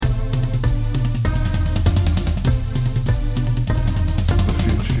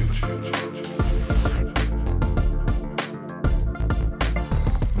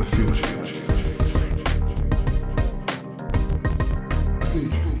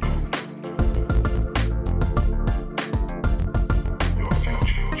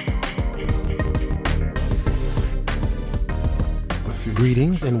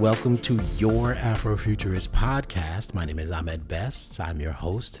Greetings and welcome to your Afrofuturist podcast. My name is Ahmed Best. I'm your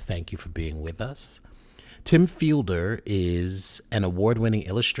host. Thank you for being with us. Tim Fielder is an award-winning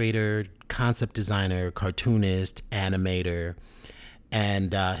illustrator, concept designer, cartoonist, animator,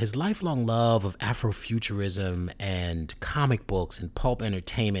 and his lifelong love of Afrofuturism and comic books and pulp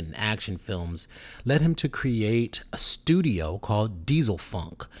entertainment and action films led him to create a studio called Diesel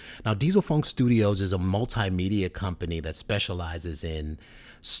Funk. Now, Diesel Funk Studios is a multimedia company that specializes in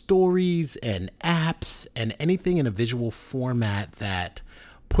stories and apps and anything in a visual format that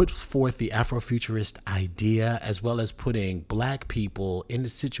puts forth the Afrofuturist idea, as well as putting Black people into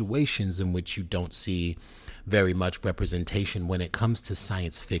situations in which you don't see very much representation when it comes to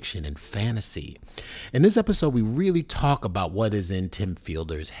science fiction and fantasy. In this episode, we really talk about what is in Tim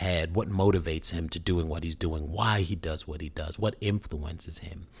Fielder's head, what motivates him to doing what he's doing, why he does what he does, what influences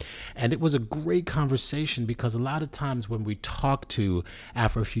him. And it was a great conversation because a lot of times when we talk to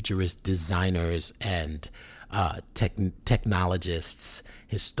Afrofuturist designers and technologists,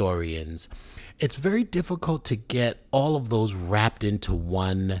 historians, it's very difficult to get all of those wrapped into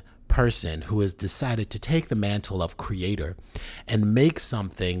one person who has decided to take the mantle of creator and make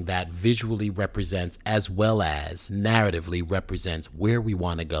something that visually represents as well as narratively represents where we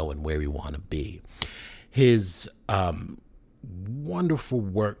want to go and where we want to be. His wonderful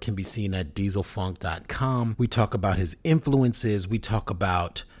work can be seen at dieselfunk.com. We talk about his influences. We talk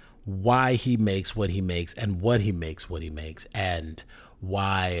about why he makes what he makes and what he makes what he makes, and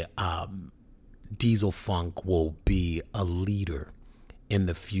why Diesel Funk will be a leader in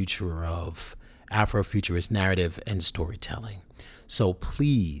the future of Afrofuturist narrative and storytelling. So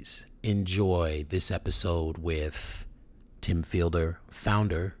please enjoy this episode with Tim Fielder,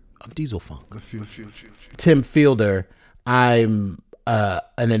 founder of Diesel Funk. Tim Fielder, I'm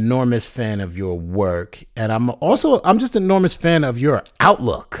an enormous fan of your work, and I'm just an enormous fan of your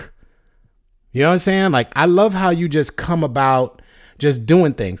outlook. You know what I'm saying? Like, I love how you just come about just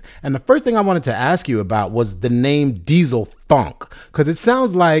doing things. And the first thing I wanted to ask you about was the name Diesel Funk, because it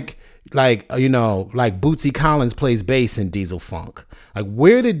sounds like Bootsy Collins plays bass in Diesel Funk. Like,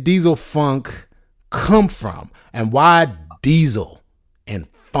 where did Diesel Funk come and why Diesel and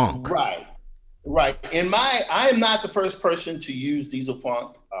Funk? Right. I am not the first person to use Diesel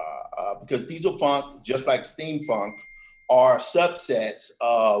Funk because Diesel Funk, just like steampunk, are subsets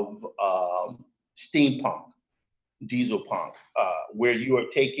of steampunk, diesel punk, where you are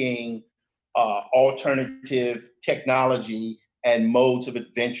taking alternative technology and modes of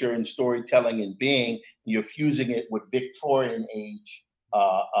adventure and storytelling and being, you're fusing it with Victorian age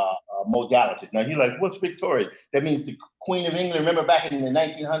modalities. Now you're like, what's Victorian? That means the Queen of England. Remember back in the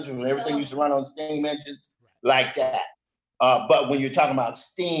 1900s when everything used to run on steam engines like that. But when you're talking about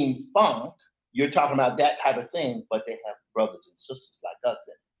steampunk, you're talking about that type of thing, but they have brothers and sisters like us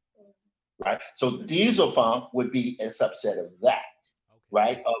in it, right? So diesel funk would be a subset of that,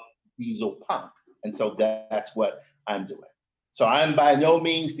 right? Of diesel punk. And so that's what I'm doing. So I'm by no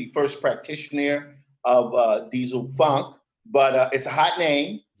means the first practitioner of diesel funk, but it's a hot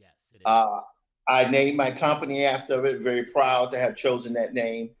name. Yes, it is. I named my company after it, very proud to have chosen that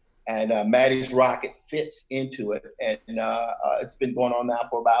name. And Maddie's Rocket fits into it. And it's been going on now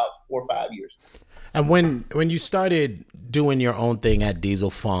for about 4 or 5 years. And when you started doing your own thing at Diesel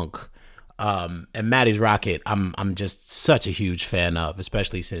Funk, and Maddie's Rocket, I'm just such a huge fan of,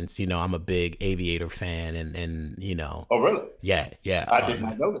 especially since, I'm a big Aviator fan and Oh, really? Yeah. I did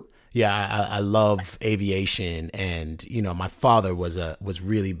not know that. Yeah, I love aviation, and my father was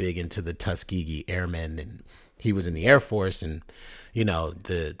really big into the Tuskegee Airmen, and he was in the Air Force, and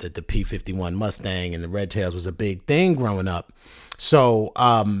the P-51 Mustang and the Red Tails was a big thing growing up. So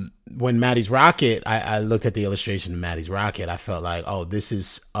when Maddie's Rocket, I looked at the illustration of Maddie's Rocket, I felt like, oh, this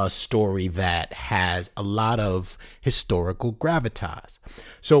is a story that has a lot of historical gravitas.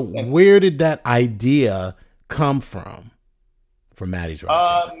 So where did that idea come from for Maddie's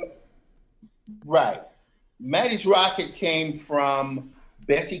Rocket? Right. Maddie's Rocket came from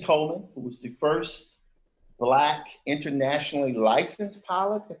Bessie Coleman, who was the first Black internationally licensed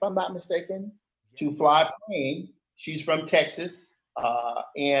pilot, if I'm not mistaken, to fly a plane. She's from Texas,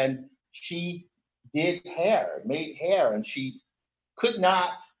 and she made hair, and she could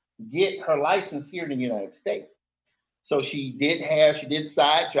not get her license here in the United States. So she did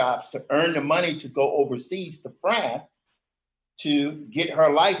side jobs to earn the money to go overseas to France to get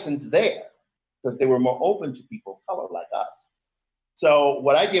her license there, because they were more open to people of color like us. So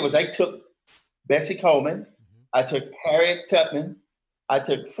what I did was I took Bessie Coleman, I took Harriet Tubman, I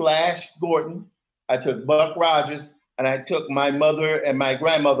took Flash Gordon, I took Buck Rogers, and I took my mother and my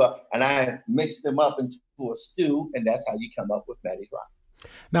grandmother and I mixed them up into a stew, and that's how you come up with Maddie's Rock.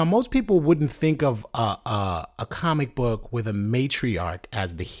 Now, most people wouldn't think of a comic book with a matriarch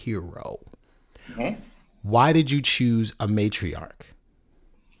as the hero. Mm-hmm. Why did you choose a matriarch?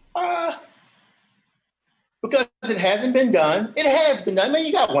 Because it hasn't been done. It has been done. I mean,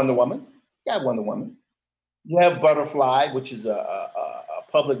 you got Wonder Woman. You have Butterfly, which is a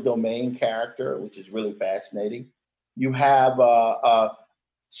public domain character, which is really fascinating. You have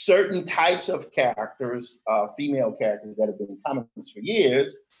certain types of characters, female characters that have been in comics for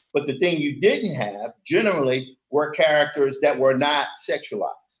years, but the thing you didn't have generally were characters that were not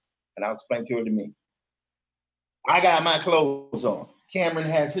sexualized. And I'll explain to you what I mean. I got my clothes on. Cameron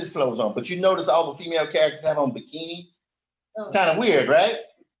has his clothes on, but you notice all the female characters have on bikinis? It's kind of weird, right?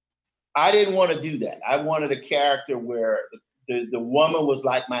 I didn't want to do that. I wanted a character where the woman was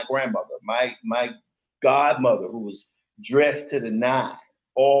like my grandmother, my godmother, who was dressed to the nine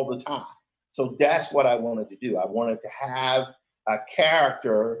all the time. So that's what I wanted to do. I wanted to have a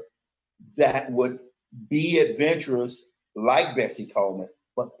character that would be adventurous like Bessie Coleman,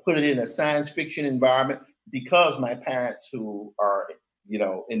 but put it in a science fiction environment, because my parents, who are,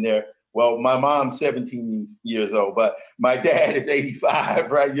 in their, well, my mom's 17 years old, but my dad is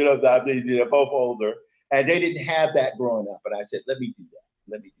 85, right? They're both older, and they didn't have that growing up. But I said, let me do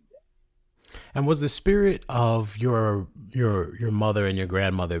that. And was the spirit of your mother and your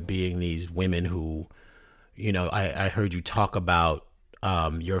grandmother being these women who, I heard you talk about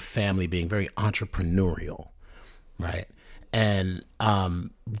your family being very entrepreneurial, right? And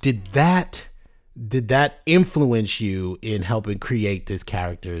did that influence you in helping create this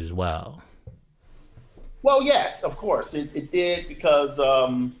character as well? Well, yes, of course it did, because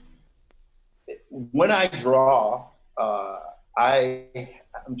when I draw, I'm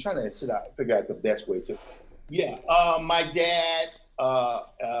trying to figure out the best way to. Yeah, my dad my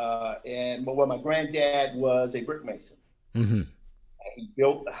granddad was a brick mason. Mm-hmm. He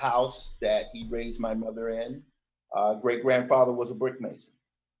built the house that he raised my mother in. Great grandfather was a brick mason.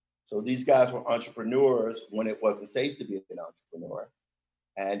 So these guys were entrepreneurs when it wasn't safe to be an entrepreneur,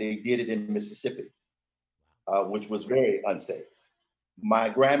 and they did it in Mississippi, which was very unsafe. My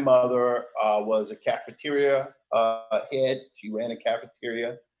grandmother was a cafeteria head. She ran a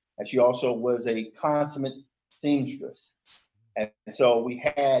cafeteria, and she also was a consummate seamstress. And so we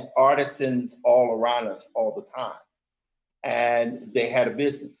had artisans all around us all the time, and they had a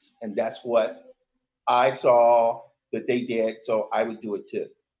business, and that's what I saw that they did, so I would do it too.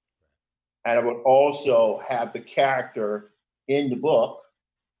 And I would also have the character in the book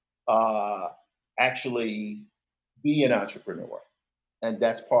actually be an entrepreneur. And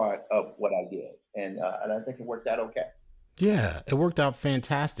that's part of what I did. And I think it worked out okay. Yeah, it worked out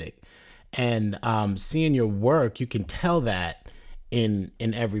fantastic. And seeing your work, you can tell that in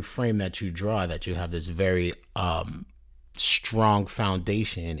every frame that you draw, that you have this very strong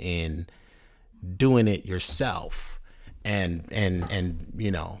foundation in doing it yourself, and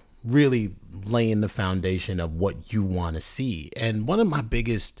really laying the foundation of what you want to see. And one of my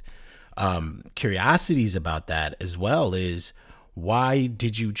biggest curiosities about that as well is, why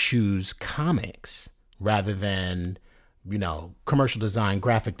did you choose comics rather than, commercial design,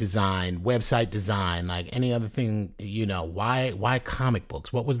 graphic design, website design, like any other thing? Why comic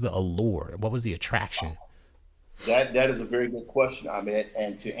books? What was the allure? What was the attraction? That is a very good question, Ahmed.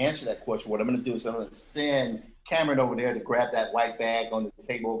 And to answer that question, what I'm going to do is I'm going to send Cameron over there to grab that white bag on the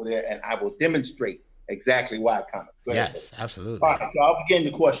table over there, and I will demonstrate exactly why comics. Yes, absolutely. All right, so I'll begin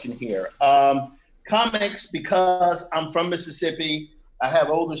the question here. Comics, because I'm from Mississippi, I have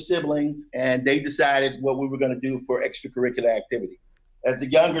older siblings, and they decided what we were going to do for extracurricular activity. As the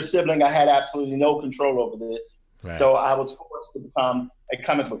younger sibling, I had absolutely no control over this. Right. So I was forced to become a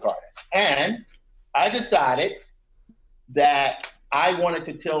comic book artist. And I decided that I wanted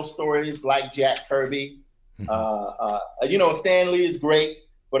to tell stories like Jack Kirby. Stan Lee is great,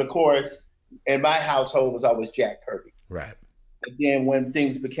 but of course, in my household, it was always Jack Kirby. Right. Again, when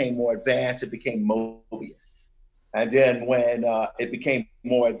things became more advanced, it became Mobius. And then when it became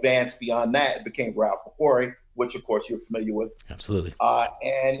more advanced beyond that, it became Ralph McQuarrie, which of course you're familiar with. Absolutely.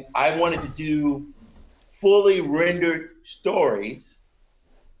 And I wanted to do fully rendered stories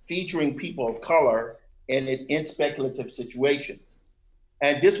featuring people of color in speculative situations.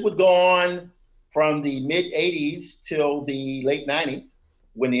 And this would go on from the mid 80s till the late 90s,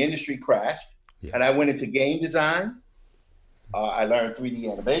 when the industry crashed. Yeah. And I went into game design. I learned 3D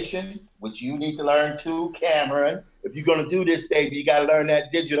animation, which you need to learn too, Cameron. If you're going to do this, baby, you got to learn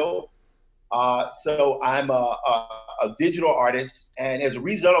that digital. So I'm a digital artist. And as a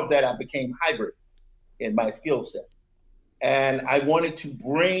result of that, I became hybrid in my skill set. And I wanted to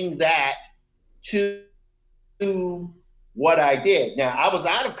bring that to what I did. Now, I was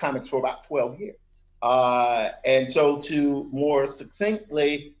out of comics for about 12 years. And so to more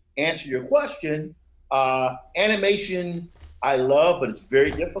succinctly answer your question, animation I love, but it's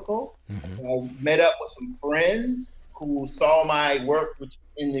very difficult. Mm-hmm. I met up with some friends who saw my work which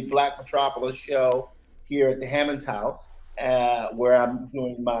in the Black Metropolis show here at the Hammond's house, where I'm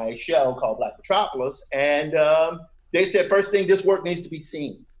doing my show called Black Metropolis. And they said, first thing, this work needs to be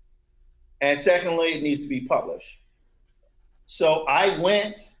seen. And secondly, it needs to be published. So I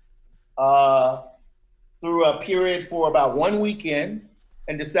went through a period for about 1 weekend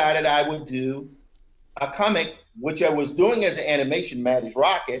and decided I would do a comic, which I was doing as an animation, Maddie's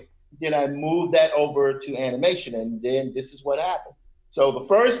Rocket. Then I moved that over to animation, and then this is what happened. So the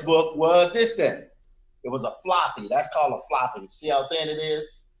first book was this thing. It was a floppy. That's called a floppy. See how thin it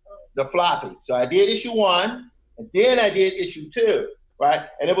is? The floppy. So I did issue 1, and then I did issue 2, right?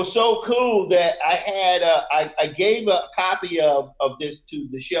 And it was so cool that I had I gave a copy of this to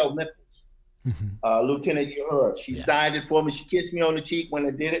Nichelle Nichols. Lieutenant Uhura. She signed it for me. She kissed me on the cheek when I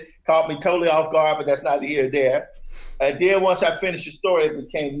did it. Caught me totally off guard, but that's neither here nor there. And then once I finished the story, it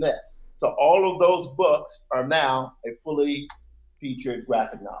became this. So all of those books are now a fully featured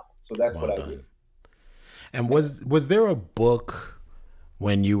graphic novel. So that's what I did. And was there a book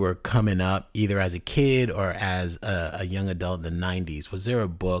when you were coming up, either as a kid or as a young adult in the 90s? Was there a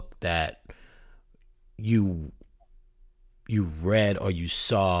book that you read or you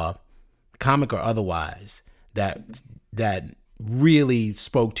saw, comic or otherwise, that really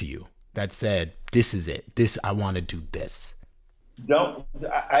spoke to you, that said, this is it, this, I want to do this?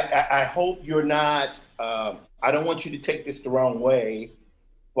 I hope you're not, I don't want you to take this the wrong way,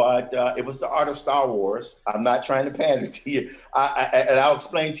 but it was The Art of Star Wars. I'm not trying to pander to you. And I'll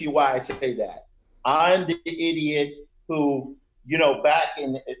explain to you why I say that. I'm the idiot who, back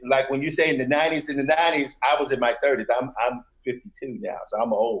in, like when you say in the 90s, I was in my 30s. I'm 52 now, so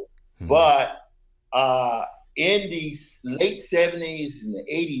I'm old. Mm-hmm. But in the late 70s and the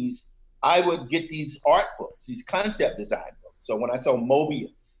 80s, I would get these art books, these concept design books. So when I saw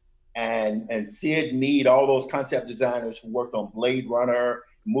Mobius and Sid Mead, all those concept designers who worked on Blade Runner,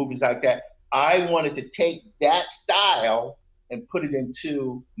 movies like that, I wanted to take that style and put it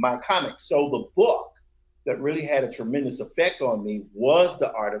into my comics. So the book that really had a tremendous effect on me was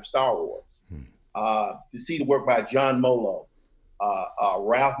The Art of Star Wars. To see the work by John Molo,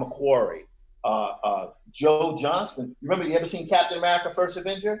 Ralph McQuarrie, Joe Johnston. Remember, you ever seen Captain America: First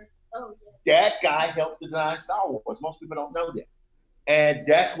Avenger? Oh, yeah. That guy helped design Star Wars. Most people don't know that. And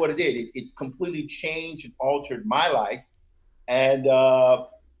that's what it did. It completely changed and altered my life. And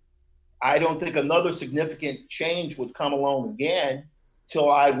I don't think another significant change would come along again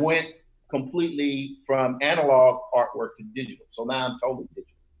till I went completely from analog artwork to digital. So now I'm totally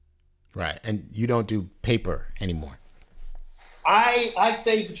digital. Right. And you don't do paper anymore. I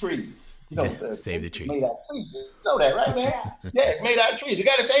save the trees. Save the trees. Made out of trees. You know that, right, man? Yeah, it's made out of trees. You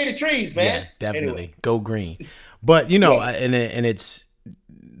got to save the trees, man. Yeah, definitely. Anyway. Go green. But, Yes. and it's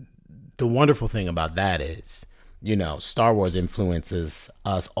the wonderful thing about that is, Star Wars influences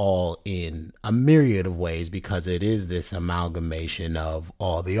us all in a myriad of ways because it is this amalgamation of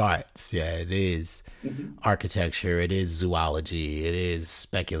all the arts. Yeah, it is architecture, it is zoology, it is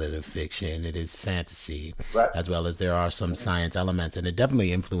speculative fiction, it is fantasy, right, as well as there are some science elements. And it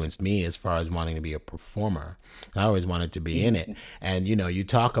definitely influenced me as far as wanting to be a performer. I always wanted to be in it. And, you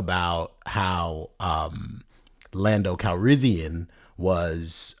talk about how Lando Calrissian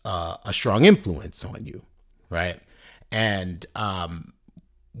was a strong influence on you. Right. And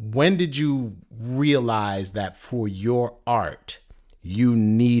when did you realize that for your art, you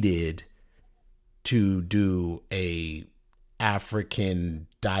needed to do a African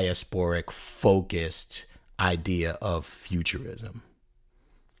diasporic focused idea of futurism?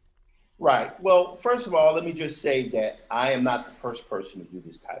 Right. Well, first of all, let me just say that I am not the first person to do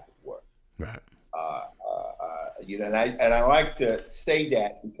this type of work. Right. And I like to say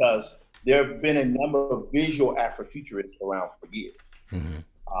that because there have been a number of visual Afrofuturists around for years.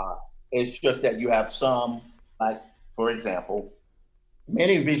 It's just that you have some, like, for example,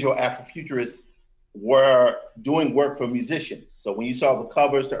 many visual Afrofuturists were doing work for musicians. So when you saw the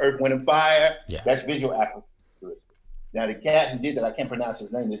covers to Earth, Wind, and Fire, that's visual Afrofuturist. Now, the cat who did that, I can't pronounce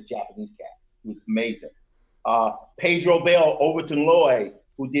his name, this Japanese cat, who's amazing. Pedro Bell Overton Lloyd,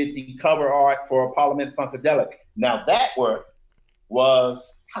 who did the cover art for Parliament Funkadelic. Now, that work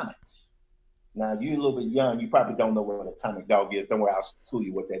was comics. Now, you're a little bit young. You probably don't know what Atomic Dog is. Don't worry, I'll school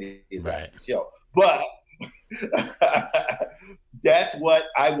you what that is right. after the show. But that's what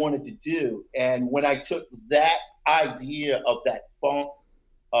I wanted to do. And when I took that idea of that funk,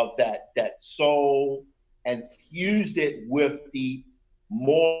 of that soul, and fused it with the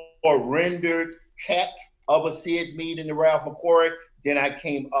more rendered tech of a Sid Mead and the Ralph McQuarrie, then I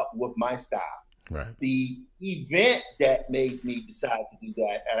came up with my style. Right. The event that made me decide to do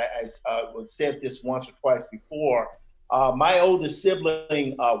that, and I said this once or twice before, my oldest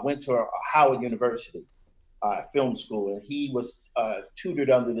sibling went to Howard University film school, and he was tutored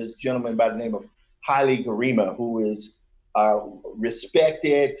under this gentleman by the name of Haile Garima, who is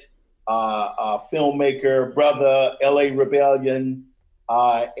respected filmmaker, brother, LA Rebellion,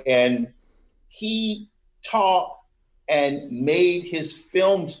 and he taught and made his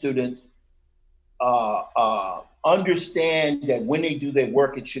film students understand that when they do their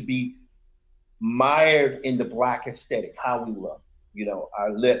work, it should be mired in the Black aesthetic, how we look,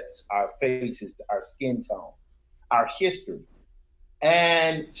 our lips, our faces, our skin tones, our history.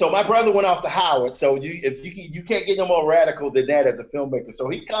 And so my brother went off to Howard. So you can't get no more radical than that as a filmmaker. So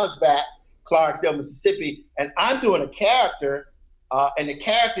he comes back, Clarksdale, Mississippi, and I'm doing a character, and the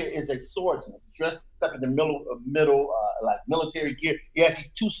character is a swordsman dressed up in the middle like military gear. He has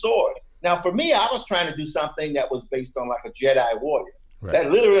these two swords. Now, for me, I was trying to do something that was based on like a Jedi warrior. Right. That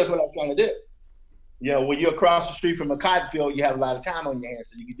literally is what I'm trying to do. When you're across the street from a cotton field, you have a lot of time on your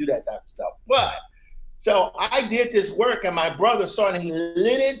hands, so you can do that type of stuff. But so I did this work, and my brother saw it, and he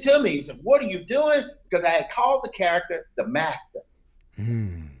lit into me. He said, "What are you doing?" Because I had called the character the Master.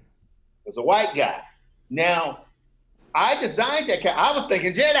 It was a white guy. Now, I designed that character. I was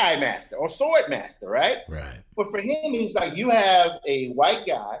thinking Jedi Master or Sword Master, right? Right. But for him, he's like, you have a white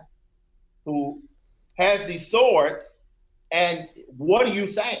guy who has these swords, and what are you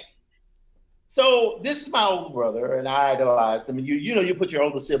saying? So this is my older brother, and I idolized him. And you put your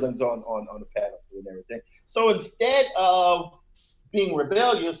older siblings on the pedestal and everything. So instead of being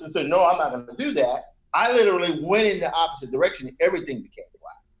rebellious and saying, no, I'm not going to do that, I literally went in the opposite direction, and everything became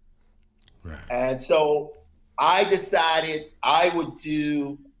black. Right. And so I decided I would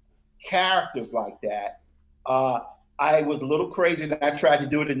do characters like that. I was a little crazy, and I tried to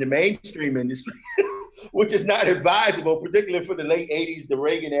do it in the mainstream industry, which is not advisable, particularly for the late 80s, the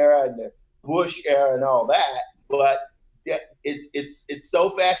Reagan era and the Bush era and all that. But it's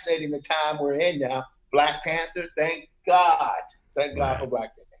so fascinating the time we're in now. Black Panther, thank God. Thank God for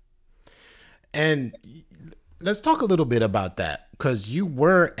Black Panther. And let's talk a little bit about that, because you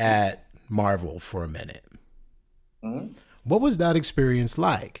were at Marvel for a minute. Mm-hmm. What was that experience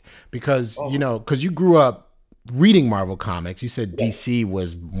like? Because, because you grew up reading Marvel comics. You said DC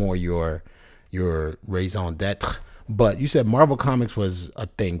was more your raison d'etre, but you said Marvel Comics was a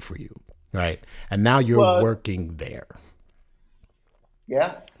thing for you, right? And now you're working there.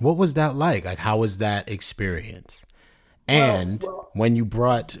 Yeah. What was that like? Like, how was that experience? And when you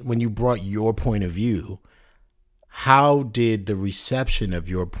brought your point of view, how did the reception of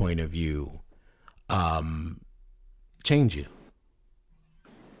your point of view change you?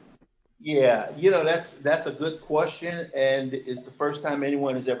 Yeah, that's a good question, and it's the first time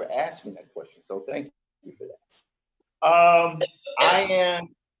anyone has ever asked me that question. So thank you for that. I am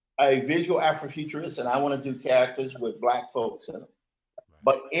a visual Afrofuturist, and I want to do characters with Black folks in them.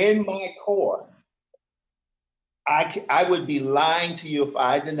 But in my core, I would be lying to you if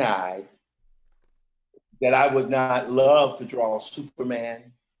I denied that I would not love to draw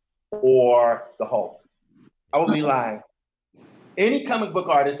Superman or the Hulk. I would be lying. Any comic book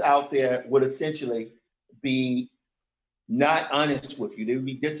artist out there would essentially be not honest with you. They would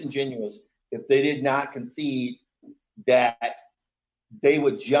be disingenuous if they did not concede that they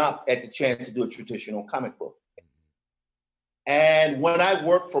would jump at the chance to do a traditional comic book. And when I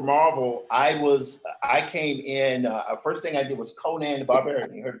worked for Marvel, I came in, first thing I did was Conan the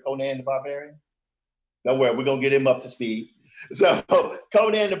Barbarian. You heard of Conan the Barbarian? Don't worry, we're going to get him up to speed. So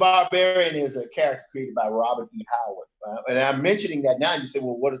Conan the Barbarian is a character created by Robert E. Howard. And I'm mentioning that now, and you say,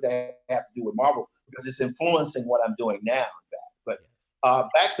 well, what does that have to do with Marvel? Because it's influencing what I'm doing now, in fact.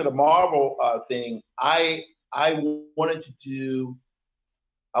 But back to the Marvel thing, I wanted to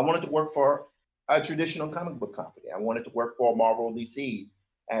work for a traditional comic book company. I wanted to work for Marvel DC.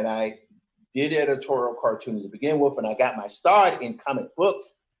 And I did editorial cartooning to begin with, and I got my start in comic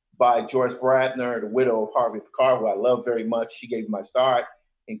books by Joyce Bradner, the widow of Harvey Pekar, who I love very much. She gave me my start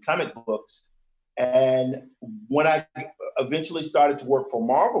in comic books. And when I eventually started to work for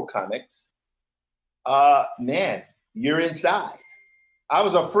Marvel Comics, man, you're inside. I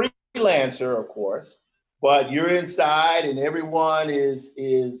was a freelancer, of course, but you're inside, and everyone is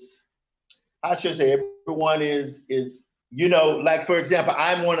I should say everyone is like, for example,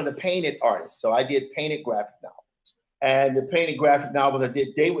 I'm one of the painted artists. So I did painted graphic novels. And the painted graphic novels I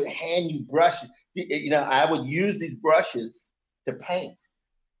did, they would hand you brushes. I would use these brushes to paint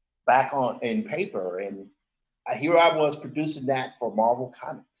back on in paper, and here I was producing that for Marvel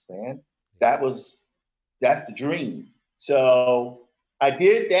Comics, man. That's the dream. So I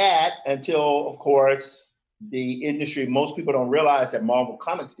did that until, of course, the industry. Most people don't realize that Marvel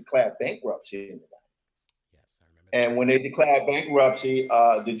Comics declared bankruptcy in the 90s. Yes, I remember that. And when they declared bankruptcy,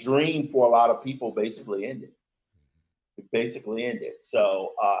 the dream for a lot of people basically ended. It basically ended.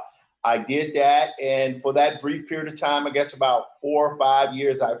 So I did that, and for that brief period of time, I guess about 4 or 5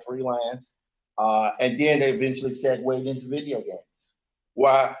 years, I freelanced, and then they eventually segued into video games.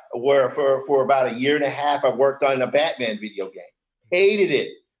 Where for about a year and a half, I worked on a Batman video game. Hated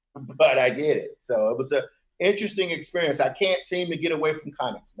it, but I did it. So it was an interesting experience. I can't seem to get away from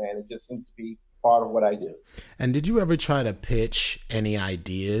comics, man. It just seems to be part of what I do. And did you ever try to pitch any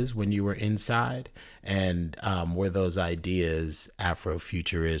ideas when you were inside? And were those ideas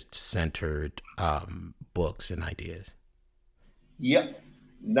Afrofuturist centered books and ideas? Yep,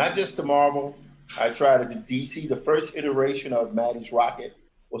 not just to Marvel. I tried it to DC. The first iteration of Maddie's Rocket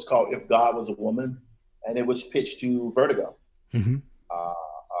was called If God Was a Woman, and it was pitched to Vertigo. Mm-hmm.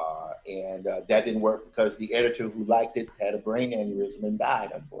 And that didn't work because the editor who liked it had a brain aneurysm and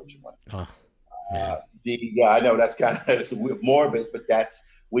died, unfortunately. Oh, I know that's kind of morbid, but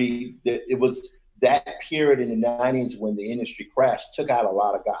it was that period in the 90s when the industry crashed, took out a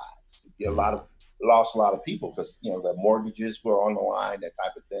lot of guys. Lost a lot of people because the mortgages were on the line, that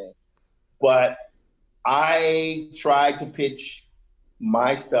type of thing. But I tried to pitch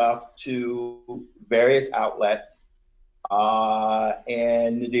my stuff to various outlets.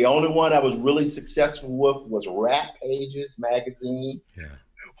 And the only one I was really successful with was Rap Pages magazine. yeah.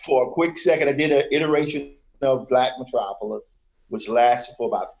 For a quick second, I did an iteration of Black Metropolis, which lasted for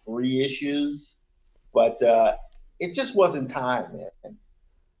about 3 issues. But it just wasn't time, man.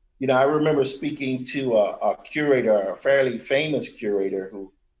 I remember speaking to a curator, a fairly famous curator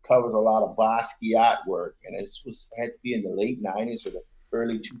who covers a lot of Basquiat work, and it had to be in the late 90s or the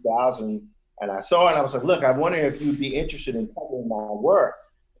early 2000s. And I saw it, and I was like, look, I wonder if you'd be interested in covering my work,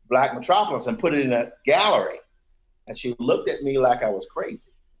 Black Metropolis, and put it in a gallery. And she looked at me like I was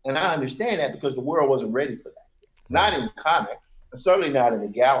crazy. And I understand that because the world wasn't ready for that. Not in comics, and certainly not in the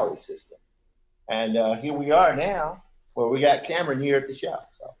gallery system. And here we are now, where we got Cameron here at the show.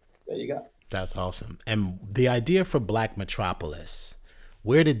 So there you go. That's awesome. And the idea for Black Metropolis,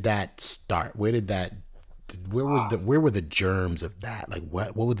 where did that start? Where were the germs of that? Like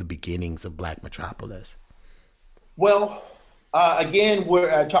what were the beginnings of Black Metropolis? Well, again,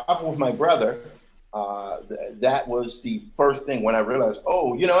 I talked with my brother. That was the first thing when I realized,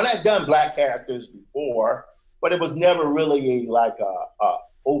 and I'd done Black characters before, but it was never really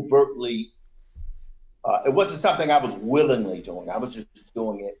overtly, it wasn't something I was willingly doing. I was just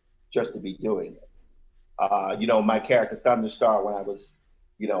doing it just to be doing it. My character Thunderstar, when I was,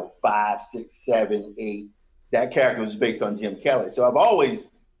 5, 6, 7, 8, that character was based on Jim Kelly. So I've always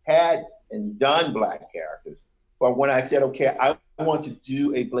had and done Black characters. But when I said, okay, I want to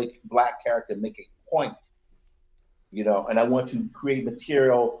do a Black character, make a point, and I want to create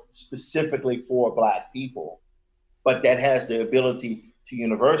material specifically for Black people, but that has the ability to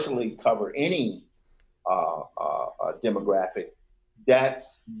universally cover any demographic, that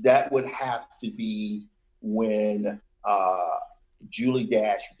would have to be when Julie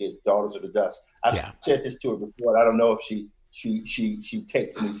Dash did Daughters of the Dust. I've said this to her before. I don't know if she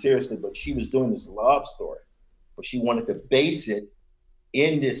takes me seriously, but she was doing this love story, but she wanted to base it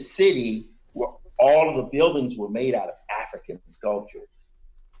in this city where all of the buildings were made out of African sculptures.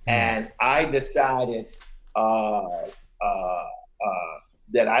 And I decided that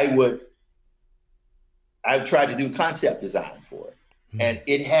I tried to do concept design for it. And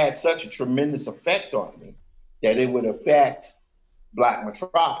it had such a tremendous effect on me that it would affect Black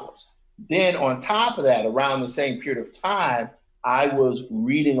Metropolis. Then on top of that, around the same period of time, I was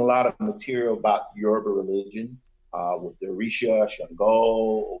reading a lot of material about Yoruba religion with the Orisha,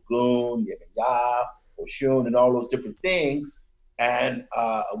 Shango, Ogun, Yemaya, Oshun, and all those different things. And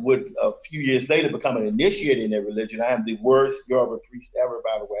would a few years later become an initiate in their religion. I am the worst Yoruba priest ever,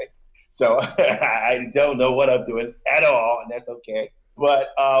 by the way. So I don't know what I'm doing at all, and that's okay. But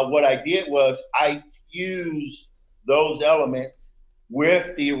what I did was I fused those elements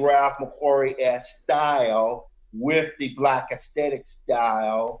with the Ralph McQuarrie-esque style, with the Black aesthetic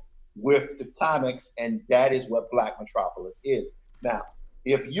style, with the comics, and that is what Black Metropolis is. Now,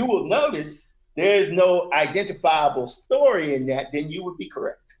 if you will notice, there's no identifiable story in that, then you would be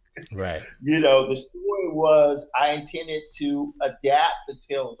correct. Right. The story was I intended to adapt the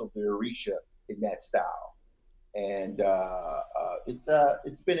tales of the Orisha in that style. and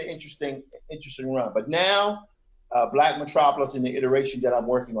it's been an interesting run. But now, Black Metropolis, in the iteration that I'm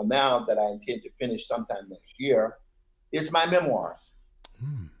working on now, that I intend to finish sometime next year, is my memoirs.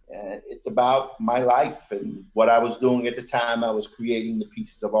 And it's about my life and what I was doing at the time I was creating the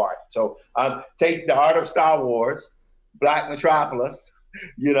pieces of art. So take the art of Star Wars, Black Metropolis,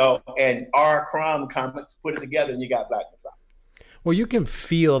 and R. Crumb Comics, put it together, and you got Black Metropolis. Well, you can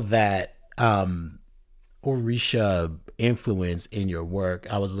feel that Orisha influence in your work.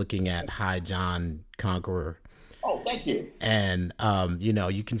 I was looking at High John Conqueror. Oh, thank you. And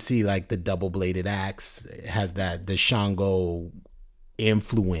you can see like the double-bladed axe has the Shango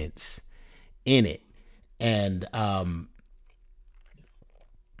influence in it. And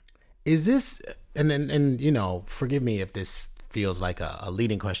is this and forgive me if this feels like a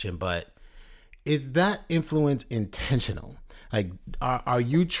leading question, but is that influence intentional? Like, are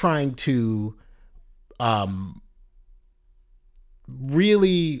you trying to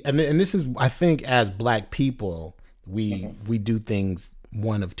really, and this is, I think, as Black people, we do things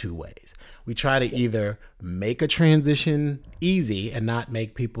one of two ways. We try to either make a transition easy and not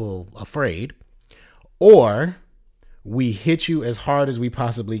make people afraid, or we hit you as hard as we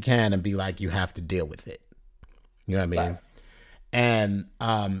possibly can and be like, you have to deal with it. You know what I mean? Right. And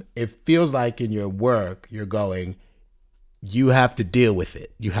it feels like in your work, you're going, you have to deal with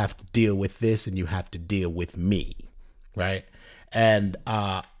it. You have to deal with this, and you have to deal with me, right? And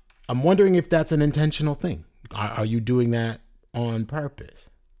I'm wondering if that's an intentional thing. Are you doing that on purpose?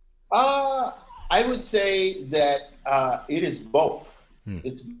 I would say that it is both.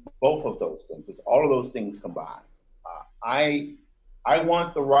 It's both of those things. It's all of those things combined. I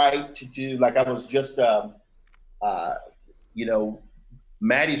want the right to do, like I was just,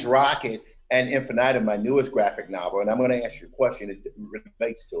 Maddie's Rocket and Infinitum, my newest graphic novel, and I'm going to ask you a question that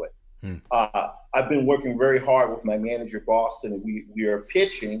relates to it. I've been working very hard with my manager, Boston, and we are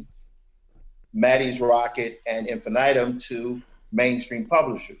pitching Maddie's Rocket and Infinitum to mainstream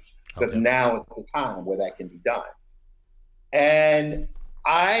publishers, because now is the time where that can be done. And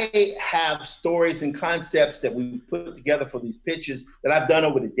I have stories and concepts that we put together for these pitches that I've done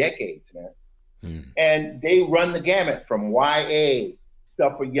over the decades, man. And they run the gamut from YA,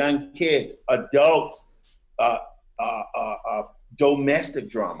 stuff for young kids, adults, domestic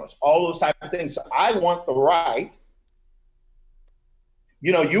dramas, all those type of things. So I want the right.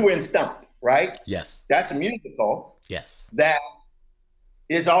 You were in Stump, right? Yes. That's a musical. Yes. That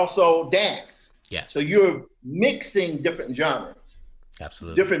is also dance. Yes. So you're mixing different genres.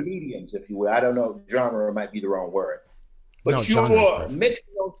 Absolutely. Different mediums, if you will. I don't know, genre might be the wrong word. But no, you're mixing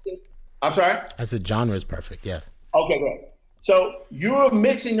those things. I'm sorry? I said genre is perfect, yes. Okay, great. So you're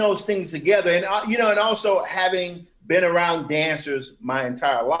mixing those things together. And, and also having been around dancers my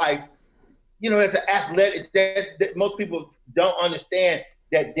entire life, as an athletic, that most people don't understand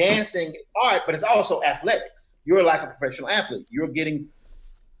that dancing is art, but it's also athletics. You're like a professional athlete. You're getting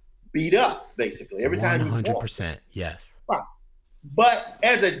beat up, basically, every time you 100%, yes. Right. But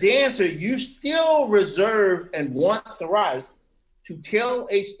as a dancer, you still reserve and want the right to tell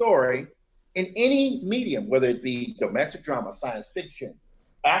a story in any medium, whether it be domestic drama, science fiction,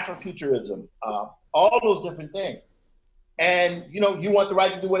 afrofuturism, all those different things. And, you want the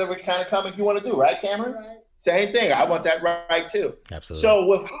right to do whatever kind of comic you want to do, right, Cameron? Right. Same thing. I want that right too. Absolutely. So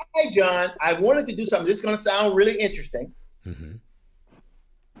with Hi John, I wanted to do something. This is going to sound really interesting.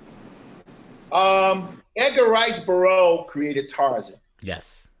 Edgar Rice Burroughs created Tarzan.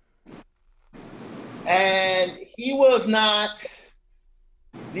 Yes. And he was not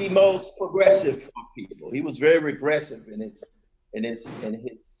the most progressive of people. He was very regressive in his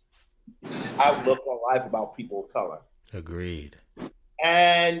outlook on life about people of color. Agreed.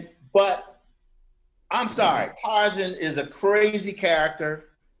 But I'm sorry, Tarzan is a crazy character.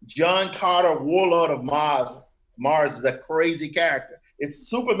 John Carter, Warlord of Mars is a crazy character.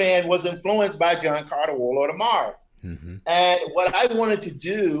 Superman was influenced by John Carter, Warlord of Mars. And what I wanted to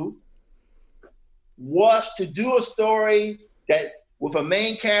do was to do a story that with a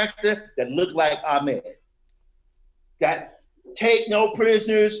main character that looked like Ahmed, that take no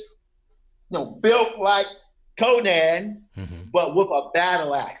prisoners, built like Conan, but with a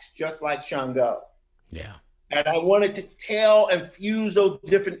battle axe, just like Shango. Yeah. And I wanted to tell and fuse those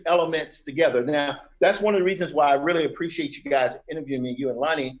different elements together. Now, that's one of the reasons why I really appreciate you guys interviewing me, you and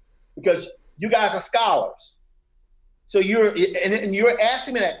Lonnie, because you guys are scholars. So you're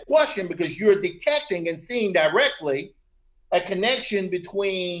asking me that question because you're detecting and seeing directly a connection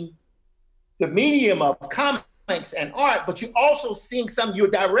between the medium of comics and art, but you're also seeing you're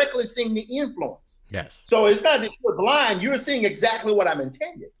directly seeing the influence. Yes. So it's not that you're blind, you're seeing exactly what I'm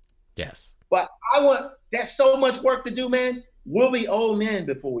intending. Yes. But there's so much work to do, man. We'll be old men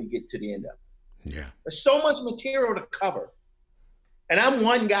before we get to the end of it. Yeah. There's so much material to cover. And I'm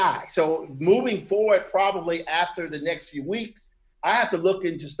one guy. So moving forward, probably after the next few weeks, I have to look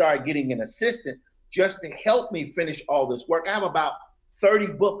into start getting an assistant just to help me finish all this work. I have about 30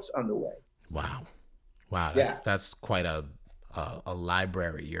 books underway. Wow. Wow. Yeah. That's quite a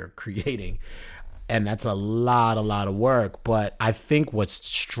library you're creating. And that's a lot of work. But I think what's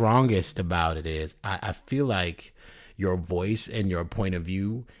strongest about it is I feel like your voice and your point of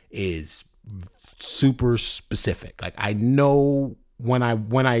view is super specific. Like I know when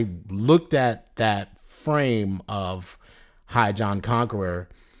I looked at that frame of Hi John Conqueror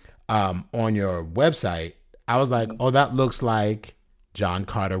on your website, I was like, oh, that looks like John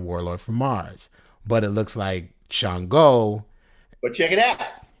Carter, Warlord from Mars. But it looks like Shango. But check it out.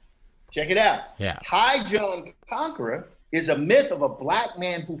 Check it out. Yeah. Hi John Conqueror is a myth of a black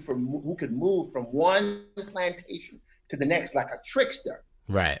man who could move from one plantation to the next like a trickster.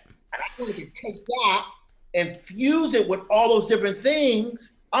 Right. And I wanted to take that and fuse it with all those different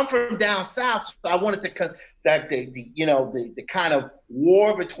things. I'm from down south, so I wanted to the kind of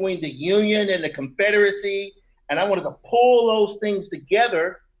war between the Union and the Confederacy, and I wanted to pull those things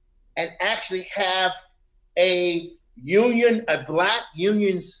together and actually have a black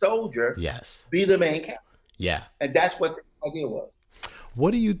Union soldier, yes, be the main character. Yeah. And that's what the idea was.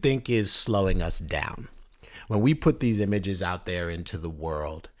 What do you think is slowing us down when we put these images out there into the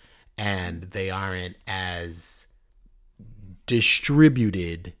world and they aren't as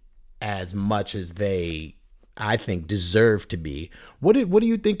distributed as much as they, I think, deserve to be? What do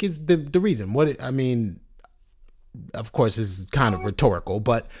you think is the reason? Of course, this is kind of rhetorical,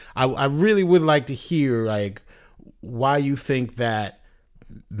 but I really would like to hear like why you think that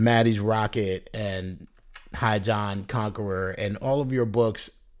Maddie's Rocket and Hi John Conqueror and all of your books,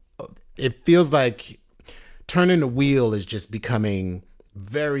 it feels like turning the wheel is just becoming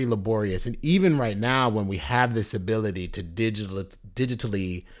very laborious. And even right now, when we have this ability to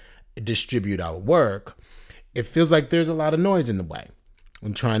digitally distribute our work, it feels like there's a lot of noise in the way.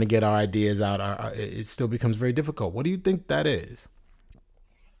 And trying to get our ideas out, it still becomes very difficult. What do you think that is?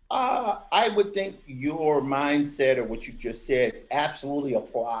 I would think your mindset or what you just said absolutely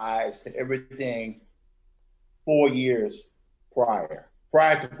applies to everything 4 years prior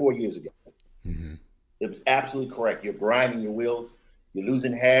to 4 years ago. Mm-hmm. It was absolutely correct. You're grinding your wheels, you're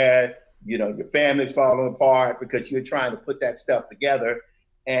losing hair, your family's falling apart because you're trying to put that stuff together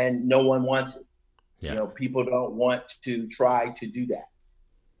and no one wants it. Yeah. People don't want to try to do that.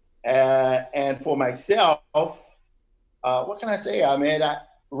 And for myself, what can I say?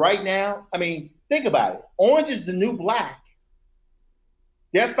 Right now, think about it. Orange is the New Black.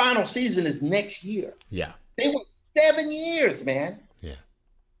 Their final season is next year. Yeah. They went 7 years, man. Yeah.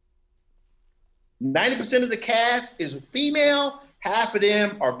 90% of the cast is female. Half of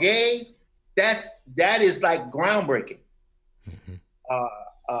them are gay. That is like groundbreaking. Mm-hmm.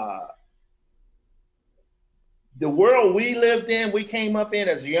 The world we lived in, we came up in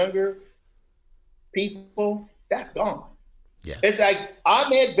as younger people, that's gone. Yes. It's like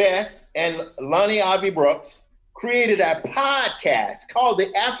Ahmed Best and Lonnie Ivy Brooks created a podcast called the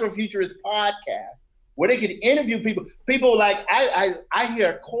Afrofuturist Podcast, where they could interview people. People like, I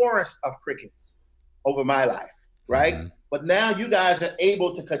hear a chorus of crickets over my life, right? Mm-hmm. But now you guys are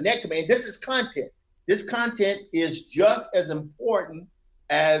able to connect to me. And this is content. This content is just as important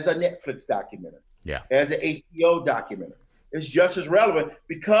as a Netflix documentary, as an HBO documentary. It's just as relevant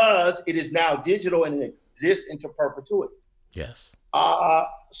because it is now digital and it exists into perpetuity. Yes.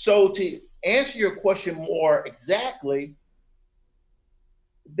 So to answer your question more exactly,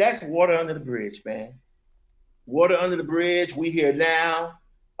 that's water under the bridge, man. Water under the bridge. We here now.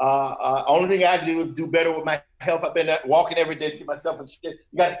 Only thing I do is do better with my health. I've been walking every day to get myself in shape.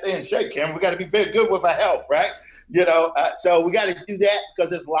 You got to stay in shape, Cameron. We got to be good with our health, right? So we got to do that because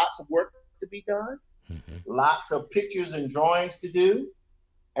there's lots of work to be done, lots of pictures and drawings to do,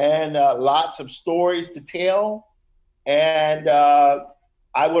 and lots of stories to tell. And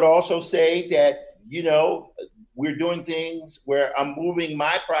I would also say that, we're doing things where I'm moving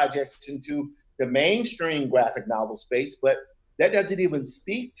my projects into the mainstream graphic novel space, but that doesn't even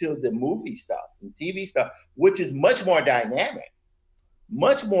speak to the movie stuff and TV stuff, which is much more dynamic in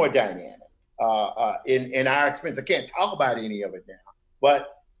our experience. I can't talk about any of it now,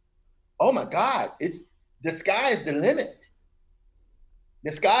 but oh my God, the sky is the limit.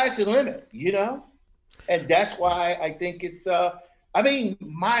 The sky is the limit, And that's why I think it's,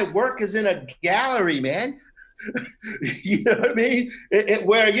 my work is in a gallery, man. You know what I mean?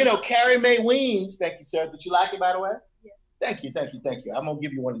 Where, Carrie Mae Weems, thank you, sir. Did you like it, by the way? Yeah. Thank you. I'm going to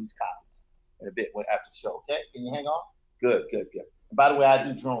give you one of these copies. in a bit after the show. Okay, can you hang on? Good. And by the way, I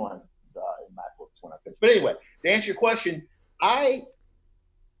do drawing in my books when I finish. But anyway, to answer your question,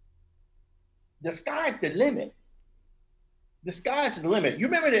 the sky's the limit. The sky's the limit. You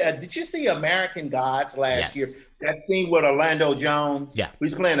remember did you see American Gods last year? That scene with Orlando Jones? Yeah.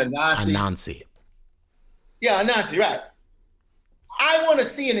 He's playing Anansi. Anansi. Yeah, Anansi, right. I want to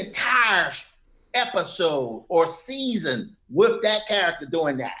see an entire episode or season with that character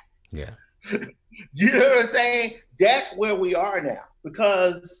doing that. Yeah. You know what I'm saying? That's where we are now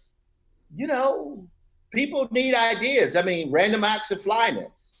because, people need ideas. I mean, Random Acts of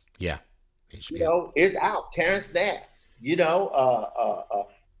Flyness. Yeah. It's out. Terrence Nance,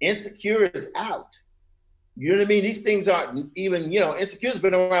 Insecure is out. You know what I mean? These things aren't even, Insecure's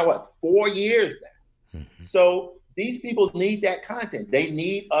been around, 4 years now. Mm-hmm. So these people need that content. They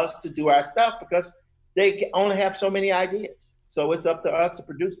need us to do our stuff because they can only have so many ideas. So it's up to us to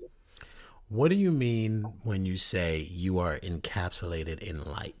produce them. What do you mean when you say you are encapsulated in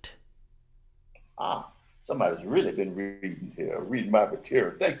light? Somebody's really been reading my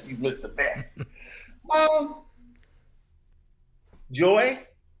material. Thank you, Mr. Beck. Joy.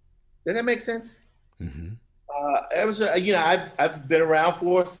 Did that make sense? Mm-hmm. It was, I've been around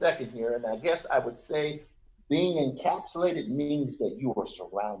for a second here, and I guess I would say being encapsulated means that you are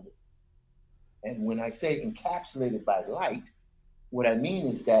surrounded. And when I say encapsulated by light, what I mean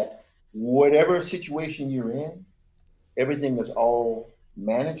is that whatever situation you're in, everything is all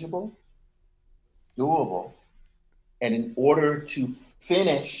manageable, doable. And in order to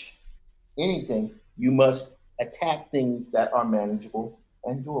finish anything, you must attack things that are manageable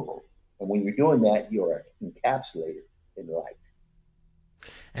and doable. And when you're doing that, you're encapsulated in light.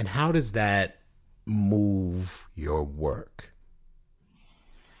 And how does that move your work?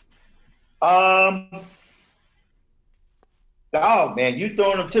 Oh man, you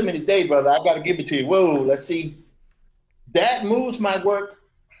throwing them to me today, brother. I got to give it to you. Whoa, let's see. That moves my work.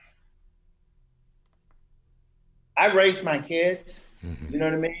 I raised my kids. Mm-hmm. You know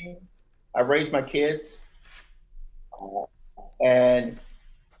what I mean? I raised my kids. And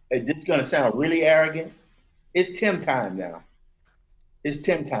this is going to sound really arrogant. It's Tim time now. It's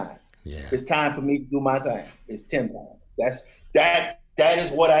Tim time. Yeah. It's time for me to do my thing. It's Tim time. That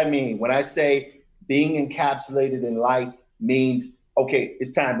is what I mean. When I say being encapsulated in light means, okay,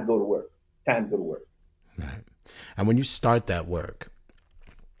 it's time to go to work. Time to go to work. Right. And when you start that work,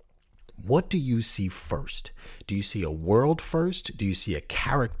 what do you see first? Do you see a world first? Do you see a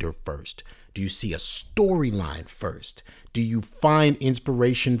character first? Do you see a storyline first? Do you find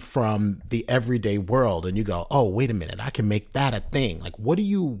inspiration from the everyday world and you go, oh, wait a minute, I can make that a thing? Like, what do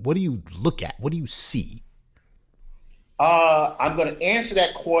you look at? What do you see? I'm going to answer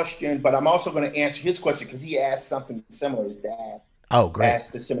that question, but I'm also going to answer his question because he asked something similar. His dad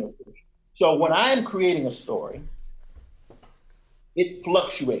asked a similar question. So when I'm creating a story, it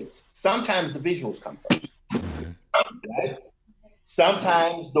fluctuates. Sometimes the visuals come first. Right?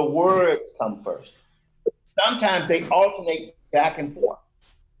 Sometimes the words come first. Sometimes they alternate back and forth.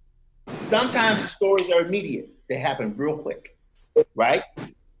 Sometimes the stories are immediate. They happen real quick, right?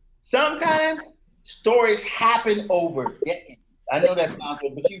 Sometimes stories happen over decades. I know that sounds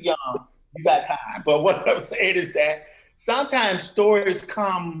good, but you're young, you got time. But what I'm saying is that sometimes stories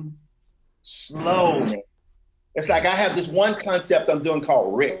come slow, man. It's like I have this one concept I'm doing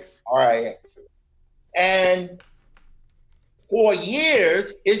called RIX, R-I-X. And for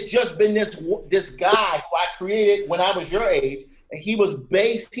years, it's just been this guy who I created when I was your age, and he was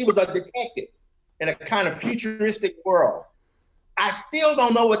a detective in a kind of futuristic world. I still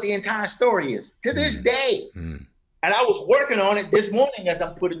don't know what the entire story is to this day. Mm. And I was working on it this morning as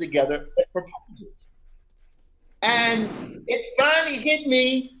I'm putting together proposals. And it finally hit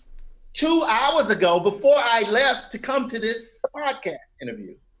me 2 hours ago before I left to come to this podcast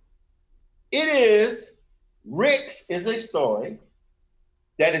interview. Rick's is a story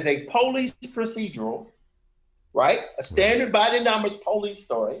that is a police procedural, right? A standard by the numbers police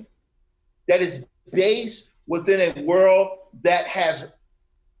story that is based within a world that has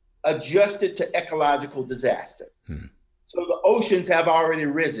adjusted to ecological disaster. So the oceans have already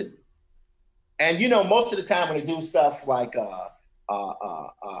risen. And most of the time when they do stuff like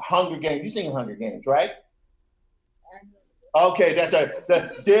Hunger Games, you've seen Hunger Games, right? Okay, that's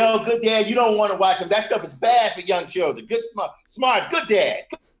Dale, good dad. You don't want to watch them. That stuff is bad for young children. Good, smart, good dad.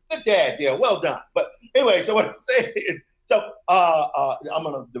 Good dad, Dale. Well done. But anyway, so what I'm saying is, the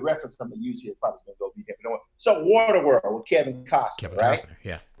reference I'm gonna use here probably gonna go be here. So Waterworld with Kevin Costner, right?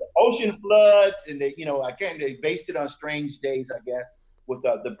 Yeah. The ocean floods, and they based it on Strange Days, I guess, with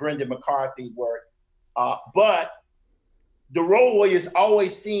the Brendan McCarthy work. But the role is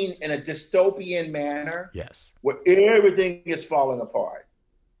always seen in a dystopian manner. Yes. Where everything is falling apart.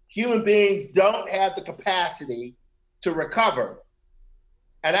 Human beings don't have the capacity to recover.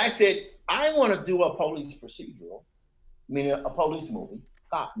 And I said, I want to do a police procedural, meaning a police movie,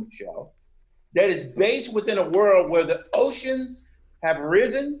 cop show, that is based within a world where the oceans have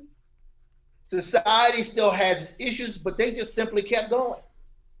risen, society still has issues, but they just simply kept going.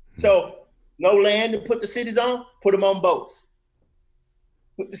 So no land to put the cities on, put them on boats.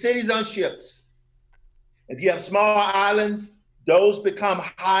 Put the cities on ships. If you have small islands, those become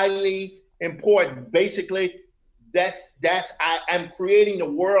highly important. Basically, I'm creating the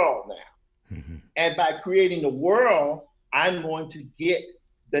world now. Mm-hmm. And by creating the world, I'm going to get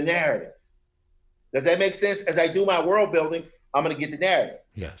the narrative. Does that make sense? As I do my world building, I'm going to get the narrative.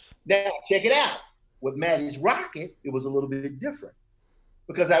 Yes. Now, check it out. With Maddie's Rocket, it was a little bit different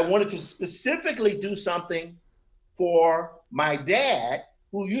because I wanted to specifically do something for my dad,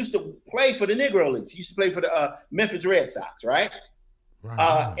 who used to play for the Negro Leagues. He used to play for the Memphis Red Sox, right?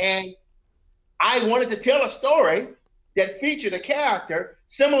 And I wanted to tell a story that featured a character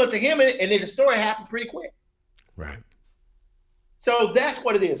similar to him, and then the story happened pretty quick. Right. So that's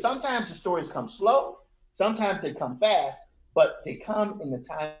what it is. Sometimes the stories come slow, sometimes they come fast, but they come in the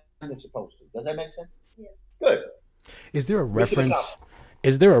time they're supposed to. Does that make sense? Yeah. Good. Is there a reference?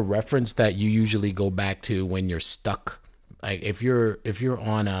 Is there a reference that you usually go back to when you're stuck? Like if you're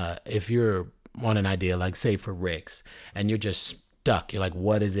on an idea, like say for Rick's, and you're just stuck, you're like,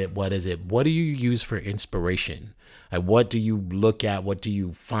 what is it? What do you use for inspiration? Like, what do you look at? What do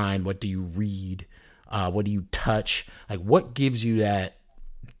you find? What do you read? What do you touch? Like, what gives you that,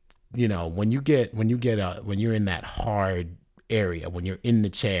 when you're in that hard area, when you're in the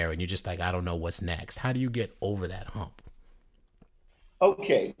chair and you're just like, I don't know what's next. How do you get over that hump?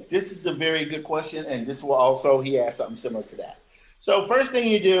 Okay, this is a very good question, and this will also, he asked something similar to that. So first thing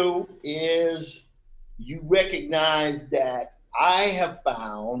you do is you recognize that I have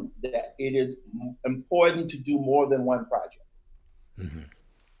found that it is important to do more than one project. Mm-hmm.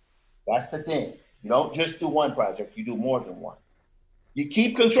 That's the thing. You don't just do one project, you do more than one. You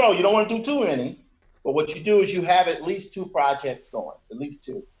keep control. You don't want to do too many, but what you do is you have at least two projects going, at least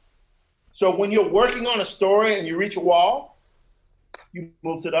two. So when you're working on a story and you reach a wall, you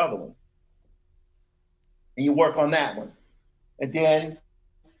move to the other one and you work on that one. And then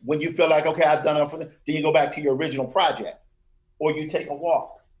when you feel like, okay, I've done enough, then you go back to your original project, or you take a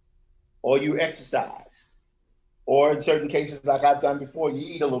walk, or you exercise, or in certain cases, like I've done before, you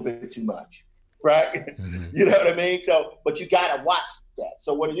eat a little bit too much, right? Mm-hmm. You know what I mean? So, but you gotta watch that.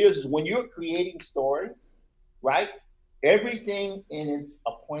 So what it is when you're creating stories, right? Everything in its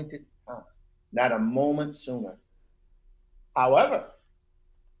appointed time, not a moment sooner. However,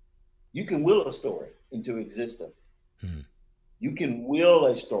 you can will a story into existence. Hmm. You can will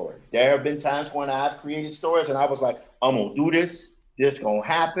a story. There have been times when I've created stories and I was like, I'm gonna do this, this gonna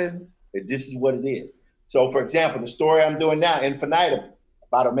happen, and this is what it is. So for example, the story I'm doing now, Infinitum,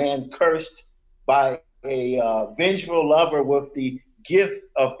 about a man cursed by a vengeful lover with the gift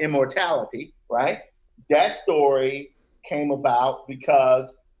of immortality, right? That story came about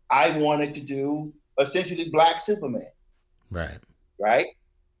because I wanted to do essentially Black Superman. Right.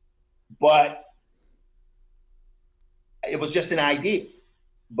 But it was just an idea.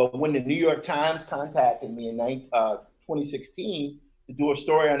 But when the New York Times contacted me in 2016 to do a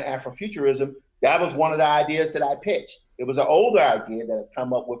story on Afrofuturism, that was one of the ideas that I pitched. It was an older idea that I'd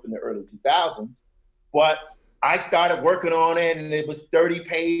come up with in the early 2000s, but I started working on it and it was 30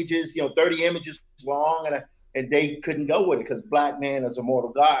 pages, 30 images long, and they couldn't go with it because Black Man as a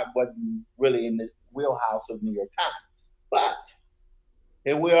Mortal God wasn't really in the wheelhouse of New York Times. But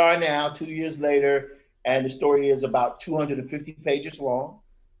here we are now, 2 years later, and the story is about 250 pages long.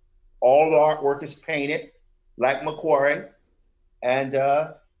 All the artwork is painted like Macquarie, and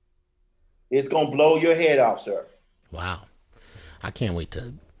it's gonna blow your head off, sir. Wow, I can't wait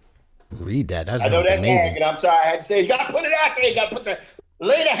to read that. That I know sounds that's amazing. And I'm sorry, I had to say, you gotta put it out there. You gotta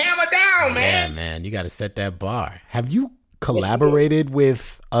lay the hammer down, man. Yeah, man, you gotta set that bar. Have you collaborated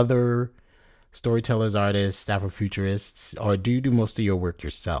with other storytellers, artists, Afrofuturists, or do you do most of your work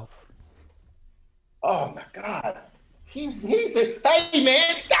yourself? Oh my God. He's hey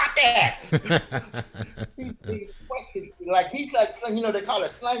man, stop that. he's like, they call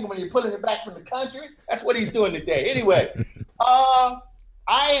it slang when you're pulling it back from the country. That's what he's doing today. Anyway, I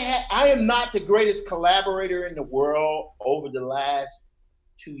am not the greatest collaborator in the world over the last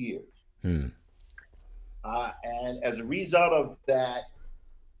 2 years. And as a result of that,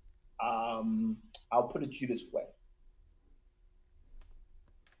 I'll put it to you this way.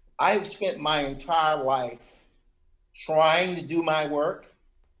 I've spent my entire life trying to do my work,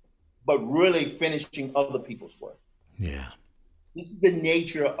 but really finishing other people's work. Yeah. This is the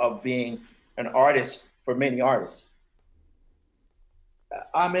nature of being an artist for many artists.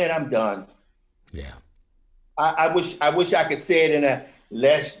 Man, I'm done. Yeah. I wish I could say it in a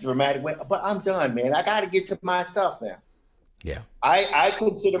less dramatic way, but I'm done, man. I got to get to my stuff now. Yeah. I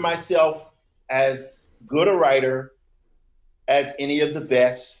consider myself as good a writer as any of the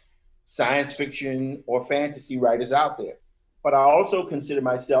best science fiction or fantasy writers out there. But I also consider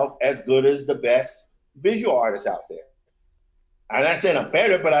myself as good as the best visual artists out there. I'm not saying I'm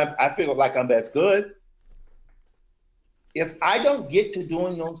better, but I feel like I'm as good. If I don't get to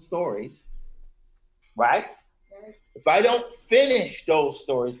doing those stories, right? If I don't finish those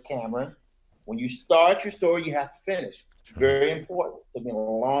stories, Cameron, when you start your story, you have to finish. Very important. It took me a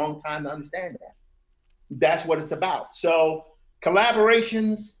long time to understand that. That's what it's about. So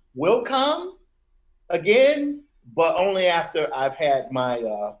collaborations will come again, but only after I've had my,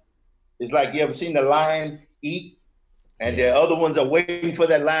 it's like, you ever seen the lion eat and the other ones are waiting for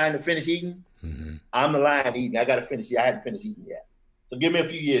that lion to finish eating? Mm-hmm. I'm the lion eating. I got to finish. I hadn't finished eating yet. So give me a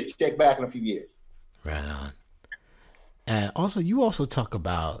few years. Check back in a few years. Right on. And also, you also talk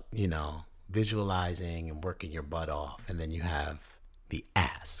about, visualizing and working your butt off. And then you have the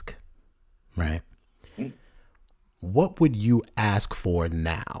ask, right? Mm-hmm. What would you ask for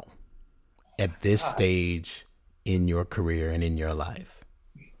now at this stage in your career and in your life?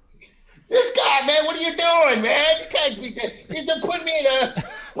 This guy, man, what are you doing, man? You can't be there. You just put me in a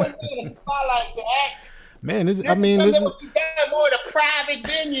spotlight to act. Man, this is more at a private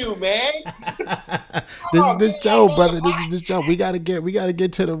venue, man. This is the show, brother. This is the show. We gotta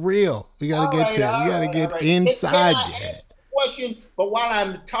get to the real. We gotta get inside your head. Question, but while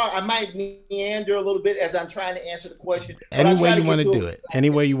I'm talking, I might meander a little bit as I'm trying to answer the question. Any way you want to do it. Any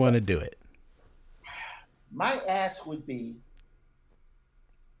way you want to do it. My ask would be,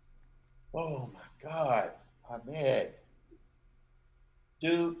 oh my God, Ahmed,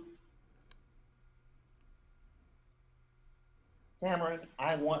 dude, Cameron,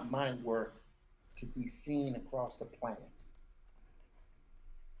 I want my work to be seen across the planet.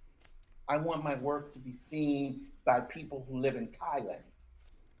 I want my work to be seen by people who live in Thailand,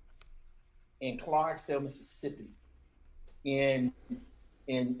 in Clarksdale, Mississippi, in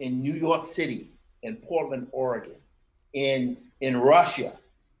New York City, in Portland, Oregon, in Russia.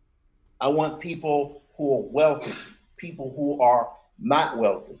 I want people who are wealthy, people who are not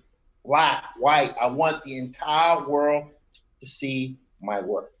wealthy, black, white. I want the entire world to see my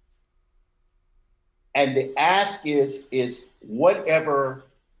work. And the ask is whatever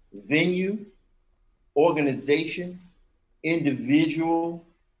venue, organization, individual,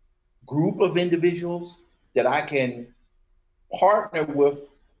 group of individuals that I can partner with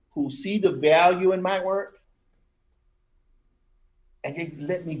who see the value in my work, and they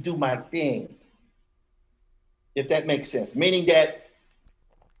let me do my thing, if that makes sense. Meaning that,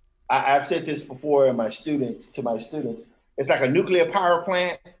 I've said this before to my students, it's like a nuclear power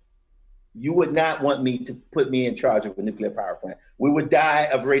plant. You would not want me to put me in charge of a nuclear power plant. We would die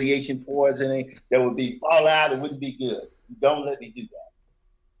of radiation poisoning. There would be fallout. It wouldn't be good. Don't let me do that.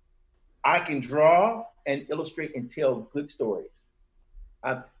 I can draw and illustrate and tell good stories.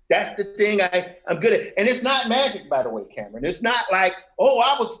 That's the thing I'm good at. And it's not magic, by the way, Cameron. It's not like, oh,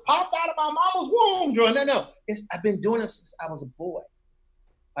 I was popped out of my mama's womb drawing. No. I've been doing this since I was a boy,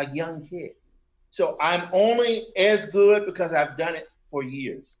 a young kid. So I'm only as good because I've done it for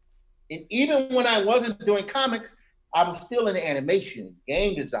years. And even when I wasn't doing comics, I was still in animation,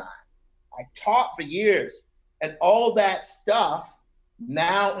 game design. I taught for years. And all that stuff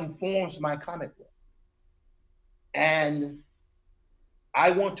now informs my comic book. And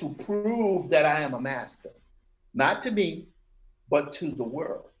I want to prove that I am a master, not to me, but to the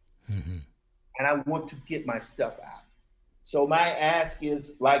world. Mm-hmm. And I want to get my stuff out. So my ask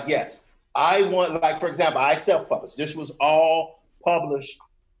is like, yes, I want, like, for example, I self-published. This was all published.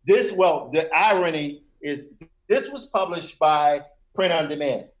 The irony is this was published by Print on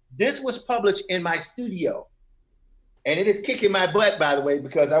Demand. This was published in my studio. And it is kicking my butt, by the way,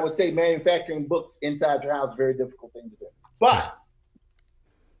 because I would say manufacturing books inside your house is a very difficult thing to do. But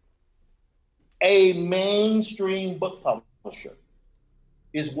a mainstream book publisher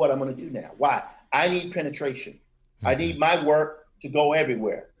is what I'm going to do now. Why? I need penetration. Mm-hmm. I need my work to go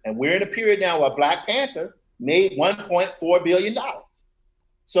everywhere. And we're in a period now where Black Panther made $1.4 billion.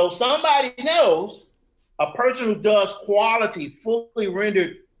 So somebody knows a person who does quality, fully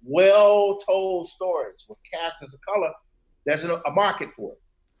rendered, well-told stories with characters of color, there's a market for it.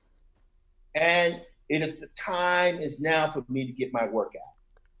 And the time is now for me to get my work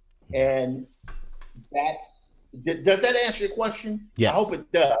out. And Does that answer your question? Yes. I hope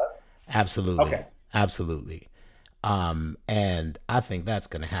it does. Absolutely. Okay. Absolutely. And I think that's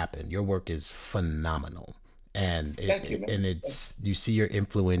going to happen. Your work is phenomenal. And Thank you, man. it's you see your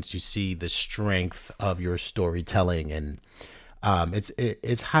influence, you see the strength of your storytelling, and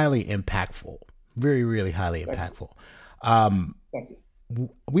it's highly impactful, very really highly impactful. Thank you.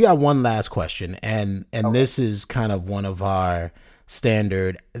 We got one last question, and Okay. this is kind of one of our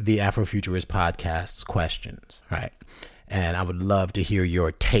standard the Afrofuturist podcast questions, right? And I would love to hear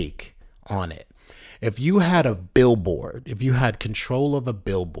your take on it. If you had a billboard, if you had control of a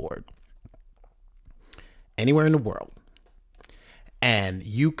billboard anywhere in the world, and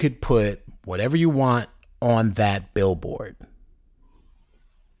you could put whatever you want on that billboard,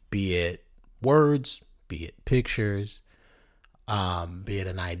 be it words, be it pictures, be it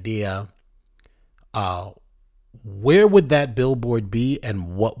an idea, where would that billboard be,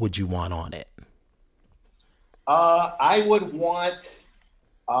 and what would you want on it? I would want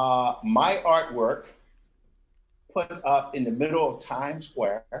my artwork put up in the middle of Times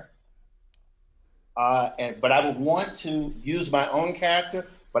Square, but I would want to use my own character,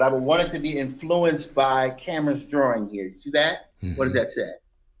 but I would want it to be influenced by Cameron's drawing here. You see that? Mm-hmm. What does that say?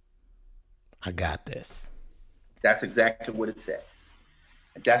 I got this. That's exactly what it says.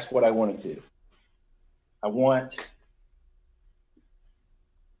 And that's what I want to do.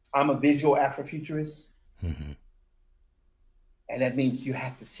 I'm a visual Afrofuturist. Mm-hmm. And that means you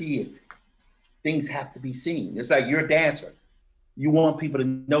have to see it. Things have to be seen. It's like you're a dancer. You want people to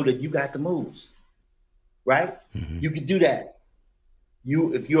know that you got the moves, right? Mm-hmm. You can do that.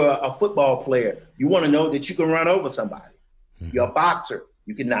 If you're a football player, you want to know that you can run over somebody. Mm-hmm. You're a boxer,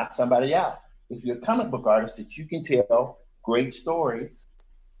 you can knock somebody out. If you're a comic book artist, that you can tell great stories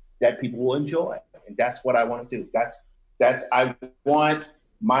that people will enjoy. And that's what I want to do. I want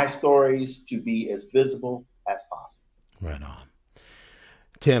my stories to be as visible as possible. Right on.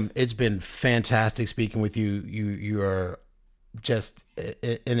 Tim, it's been fantastic speaking with you. You are just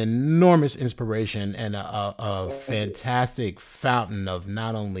an enormous inspiration and a fantastic fountain of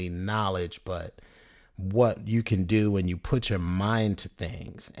not only knowledge, but what you can do when you put your mind to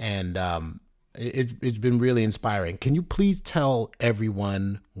things. And it's been really inspiring. Can you please tell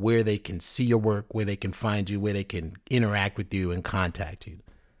everyone where they can see your work, where they can find you, where they can interact with you and contact you?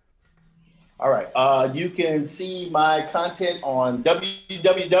 All right. You can see my content on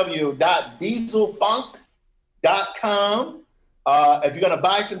www.dieselfunk.com. If you're going to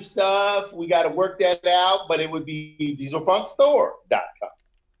buy some stuff, we got to work that out, but it would be dieselfunkstore.com.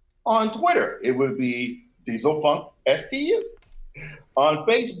 On Twitter, it would be dieselfunkstu. On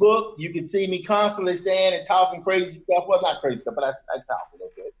Facebook, you can see me constantly saying and talking crazy stuff. Well, not crazy stuff, but I talk a little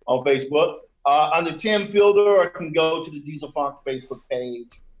bit on Facebook. Under Tim Fielder, or you can go to the Diesel Funk Facebook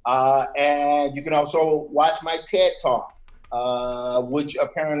page. And you can also watch my TED Talk, which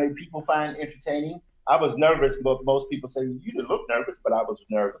apparently people find entertaining. I was nervous, but most people say, you didn't look nervous, but I was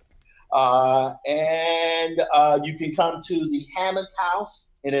nervous. And you can come to the Hammond's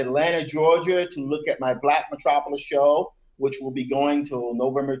House in Atlanta, Georgia to look at my Black Metropolis show, which will be going till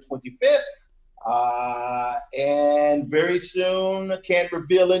November 25th. And very soon, can't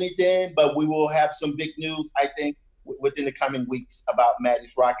reveal anything, but we will have some big news, I think, within the coming weeks about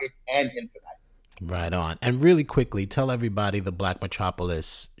Maddie's Rocket and Infinite. Right on. And really quickly, tell everybody the Black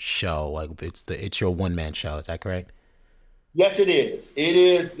Metropolis show. Like it's your one-man show. Is that correct? Yes, it is. It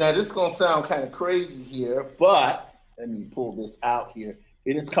is. Now, this is going to sound kind of crazy here, but let me pull this out here.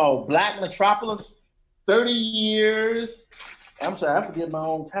 It is called Black Metropolis, 30 years. I'm sorry, I forget my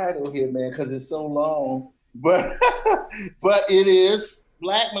own title here, man, because it's so long. But it is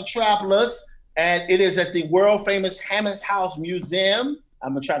Black Metropolis. And it is at the world famous Hammond's House Museum. I'm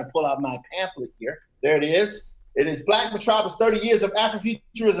going to try to pull out my pamphlet here. There it is. It is Black Metropolis, 30 years of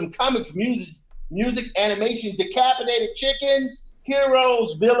Afrofuturism, comics, music, animation, decapitated chickens,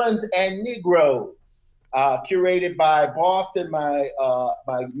 heroes, villains, and Negroes. Curated by Boston, my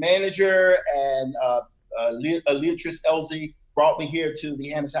manager, and Leatrice Elsie brought me here to the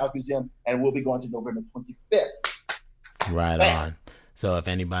Hammond's House Museum, and we'll be going to November 25th. Right on. So if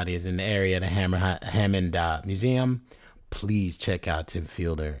anybody is in the area of the Hammond Museum, please check out Tim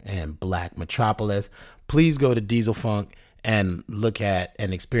Fielder and Black Metropolis. Please go to Diesel Funk and look at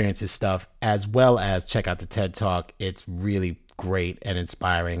and experience his stuff, as well as check out the TED Talk. It's really great and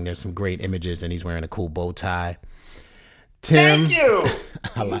inspiring. There's some great images, and he's wearing a cool bow tie. Tim, thank you.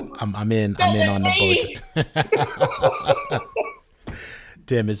 I'm in on the bow tie.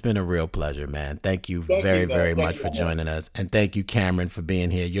 Tim, it's been a real pleasure, man. Thank you very much for joining us. And thank you, Cameron, for being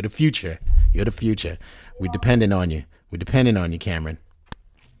here. You're the future. We're depending on you. We're depending on you, Cameron.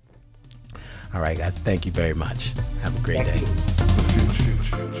 All right, guys. Thank you very much. Have a great day. You.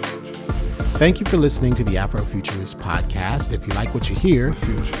 Thank you for listening to the Afrofuturist podcast. If you like what you hear,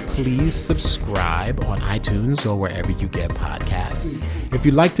 please subscribe on iTunes or wherever you get podcasts. If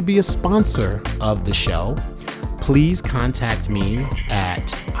you'd like to be a sponsor of the show, please contact me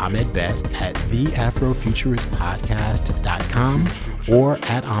at Ahmed Best at theafrofuturistpodcast.com or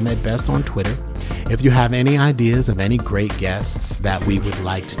at Ahmed Best on Twitter. If you have any ideas of any great guests that we would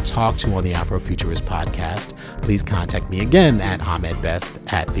like to talk to on the Afrofuturist podcast, please contact me again at Ahmed Best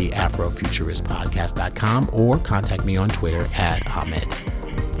at theafrofuturistpodcast.com or contact me on Twitter at Ahmed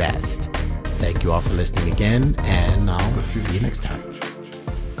Best. Thank you all for listening again, and I'll see you next time.